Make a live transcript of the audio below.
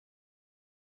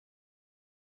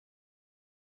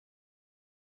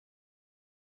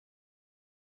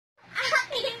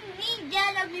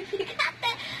nabibigat.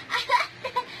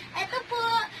 Ito po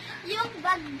yung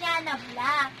bag niya na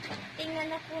black.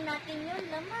 Tingnan na po natin yung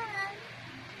laman.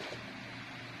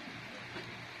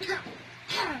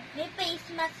 May face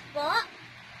mask po.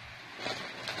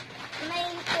 May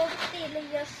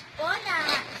tortillas po na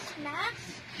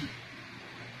snacks.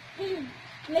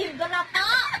 May bra po.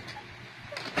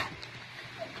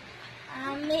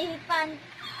 May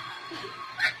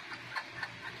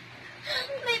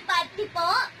may panty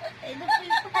po. Ito po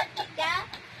yung panty ka.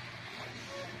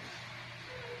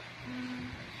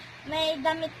 May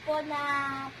damit po na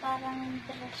parang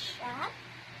dress siya.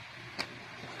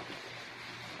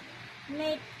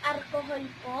 May alcohol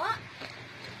po.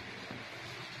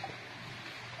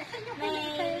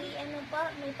 May ano po,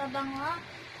 may pabango.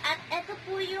 At ito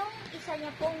po yung isa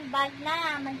niya pong bag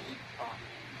na maliit po.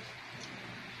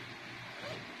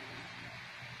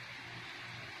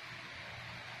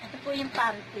 Ito po yung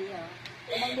panty, oh.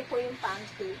 Ito po yung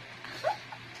panty.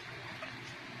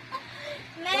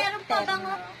 Meron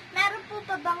po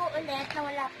pabango ulit na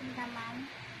wala pong naman.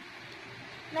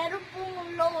 Meron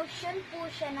pong lotion po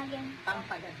siya na ganito.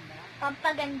 Pampaganda.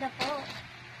 Pampaganda po.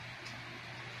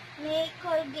 May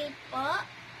Colgate po.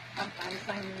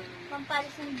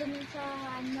 Pampalis ng dumi sa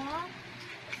ano.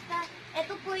 Basta,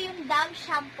 ito po yung Dove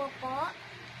shampoo po.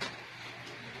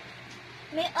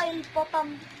 May oil po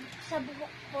sa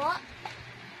buhok po.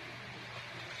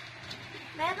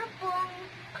 Meron pong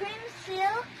cream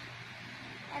silk.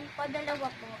 And po,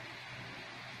 dalawa po.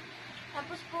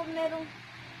 Tapos po, merong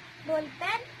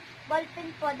ballpen. Ballpen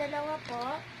po, dalawa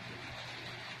po.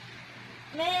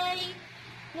 May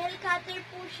nail cutter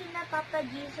po siya na Papa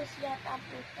Jesus yata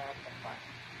po ito. Ito po.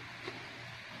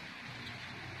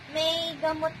 May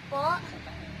gamot po.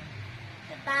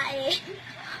 Sa tae.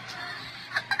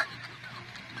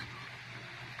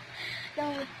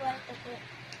 Gamot po. Ito po.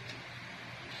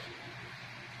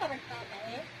 Parang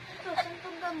tae. Ito, saan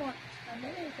pong gamot? Ano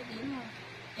yun? Sabihin mo.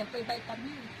 Yan po yung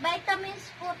vitamin.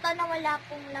 Vitamins po ito na wala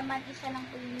pong laman. Isa lang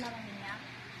po yung laman niya.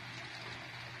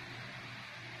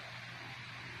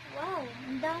 Wow,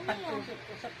 ang dami yan. Pagtusok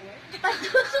po sa puwet.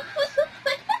 Pagtusok po sa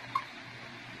puwet.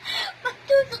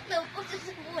 Pagtusok daw po sa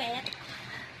puwet.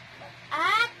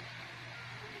 At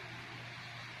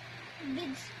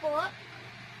beads po.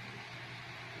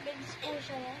 Beads po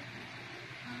siya yan.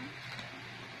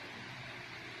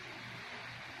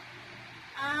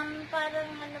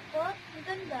 Parang ano po, ang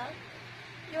ganda.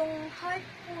 Yung heart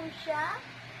po siya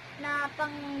na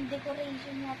pang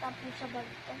decoration yata po sa bag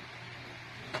ko.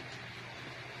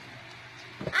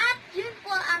 At yun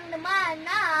po ang naman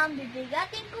ng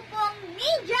bibigatin ko pong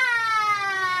ninja!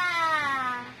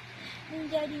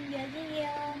 Ninja, ninja,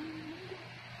 ninja.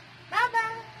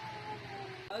 Bye-bye!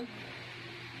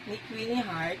 Ni Queenie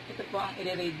Heart, ito po ang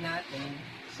i-raid natin.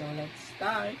 So, let's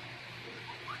start.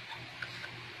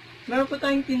 Meron po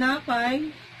tayong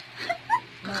tinapay.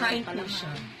 Kakain po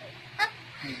siya.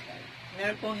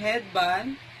 Meron pong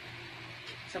headband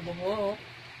sa buhok.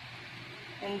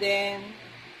 And then,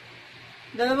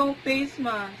 dalawang face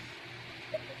mask.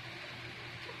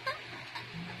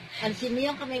 Alsin mo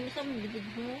yung kamay mo sa bibig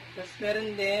mo. Tapos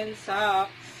meron din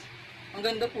socks. Ang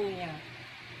ganda po niya.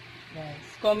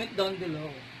 Guys, comment down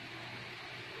below.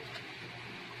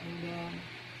 And then,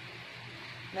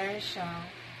 meron siyang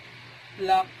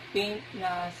black pink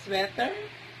na sweater.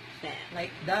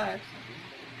 Like that.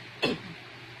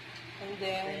 And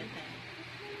then,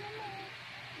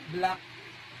 black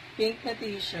pink na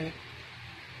t-shirt.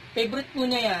 Favorite po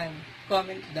niya yan.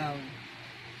 Comment down.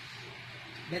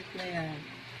 Bet na yan.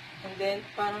 And then,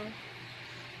 parang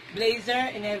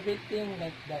blazer and everything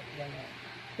like that. Ganun.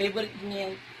 Favorite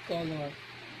niya yung color.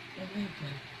 Oh my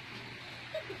God.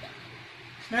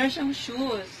 Meron siyang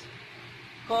shoes.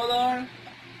 Color,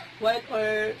 white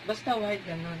or basta white,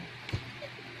 ganun.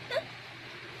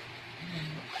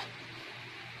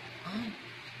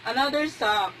 Another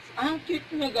socks. Ang cute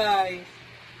niya, guys.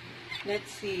 Let's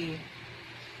see.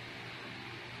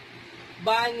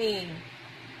 Bunny.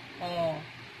 Oh.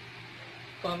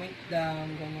 Comment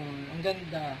down. Ganun. Ang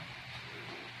ganda.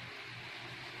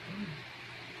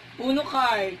 Uno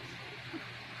cards.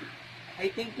 I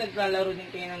think naglalaro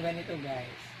din kayo ng ganito,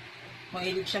 guys.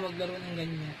 Mahilig siya maglaro ng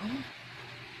ganyan. Oh.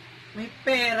 May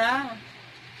pera.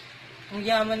 Ang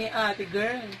yaman ni ate,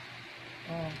 girl.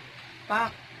 Oh.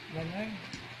 Pak. Ganun.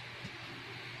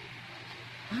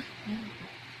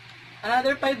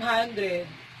 Another 500.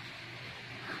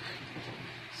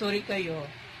 Sorry kayo.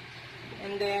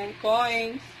 And then,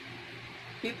 coins.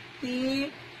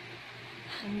 50.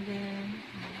 And then,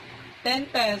 10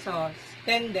 pesos.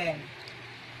 10 din.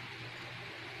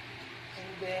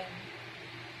 And then,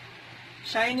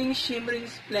 Shining, shimmering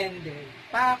splendor.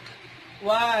 Pack,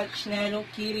 watch, na Hello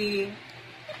Kitty.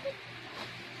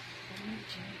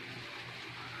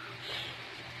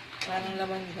 Parang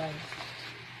laman, guys.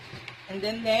 And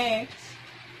then next,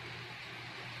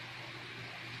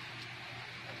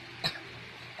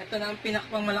 ito na ang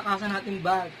pinakapang malakasan nating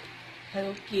bag.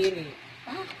 Hello Kitty.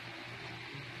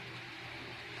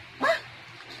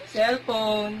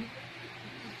 Cellphone.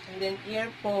 And then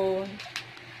earphone.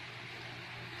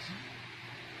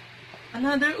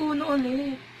 Another Uno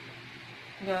ulit.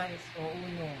 Guys,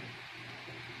 Uno.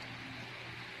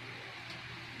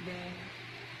 Then,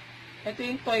 ito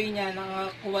yung toy niya,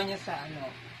 nakakuha niya sa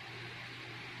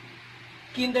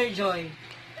Kinder Joy.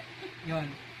 Yun.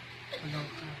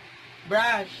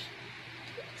 Brush.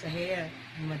 Sa hair.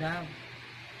 Ni Madam.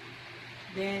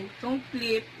 Then, itong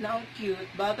clip na ang cute.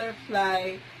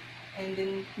 Butterfly. And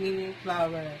then, meaning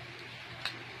flower.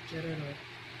 Charot.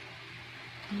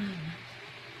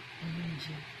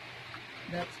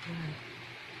 That's good.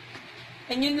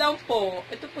 And yun lang po.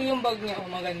 Ito po yung bag niya.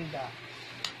 Maganda.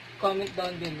 Comment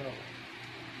down below.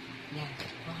 Yan.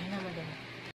 Okay na, madam.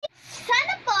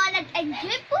 Sana po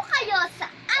nag-enjoy po kayo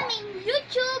sa aming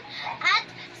YouTube at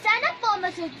sana po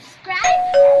mag-subscribe,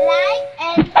 like,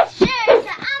 and